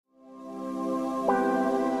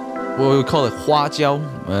Well, we call it 花椒,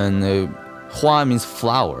 and 花 means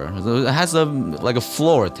flower. So it has like a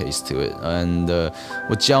floral taste to it, and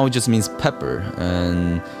椒 just means pepper.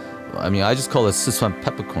 And I mean, I just call it Sichuan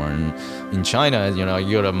peppercorn. In China, you know,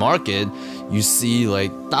 you go to a market, you see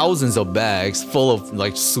like thousands of bags full of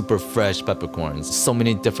like super fresh peppercorns. So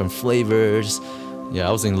many different flavors. Yeah,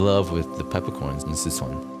 I was in love with the peppercorns in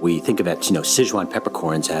Sichuan. We think of it, Sichuan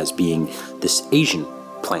peppercorns as being this Asian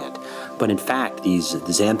plant. But in fact, these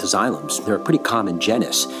xanthoxylums, they're a pretty common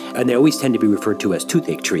genus, and they always tend to be referred to as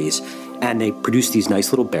toothache trees. And they produce these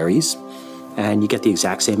nice little berries, and you get the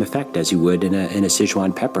exact same effect as you would in a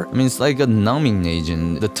Sichuan pepper. I mean, it's like a numbing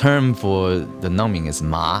agent. The term for the numbing is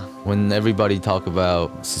ma. When everybody talk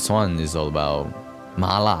about Sichuan, it's all about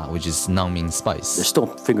mala, which is numbing spice. They're still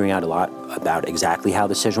figuring out a lot about exactly how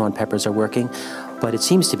the Sichuan peppers are working, but it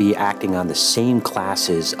seems to be acting on the same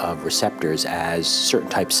classes of receptors as certain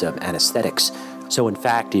types of anesthetics. So in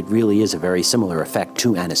fact, it really is a very similar effect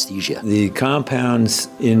to anesthesia. The compounds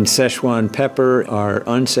in Szechuan pepper are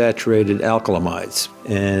unsaturated alkylamides,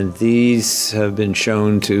 and these have been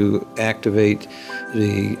shown to activate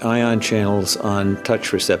the ion channels on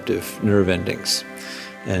touch receptive nerve endings.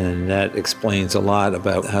 And that explains a lot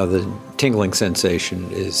about how the tingling sensation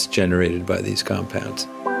is generated by these compounds.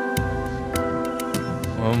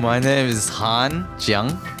 Well, my name is Han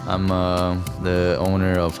Jiang. I'm the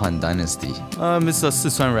owner of Han Dynasty. It's a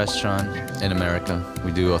Sichuan restaurant in America.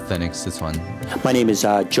 We do authentic Sichuan. My name is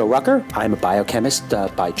Joe Rucker. I'm a biochemist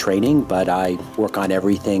by training, but I work on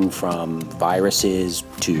everything from viruses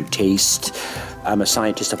to taste. I'm a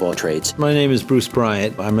scientist of all trades. My name is Bruce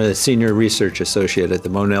Bryant. I'm a senior research associate at the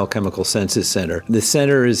Monell Chemical Senses Center. The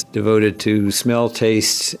center is devoted to smell,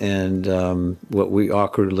 taste, and what we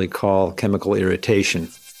awkwardly call chemical irritation.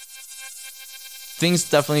 Things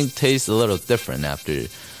definitely taste a little different after.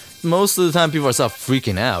 Most of the time, people are start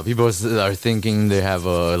freaking out. People are thinking they have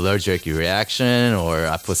an allergic reaction, or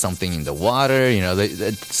I put something in the water. You know,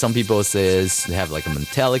 some people say they have like a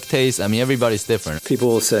metallic taste. I mean, everybody's different. People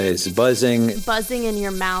will say it's buzzing. Buzzing in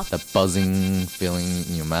your mouth. That buzzing feeling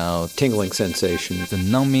in your mouth. Tingling sensation. The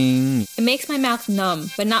numbing. It makes my mouth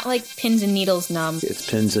numb, but not like pins and needles numb. It's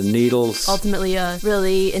pins and needles. Ultimately, a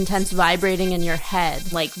really intense vibrating in your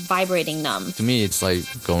head. Like vibrating numb. To me, it's like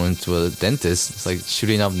going to a dentist. It's like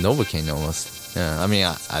shooting up Novocaine almost. Yeah, I mean,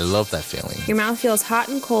 I love that feeling. Your mouth feels hot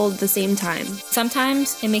and cold at the same time.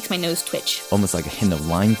 Sometimes it makes my nose twitch. Almost like a hint of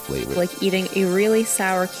lime flavor. Like eating a really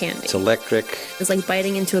sour candy. It's electric. It's like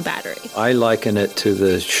biting into a battery. I liken it to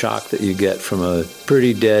the shock that you get from a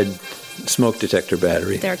pretty dead smoke detector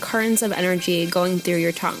battery. There are currents of energy going through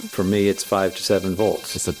your tongue. For me, it's 5 to 7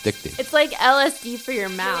 volts. It's addictive. It's like LSD for your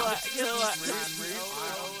mouth.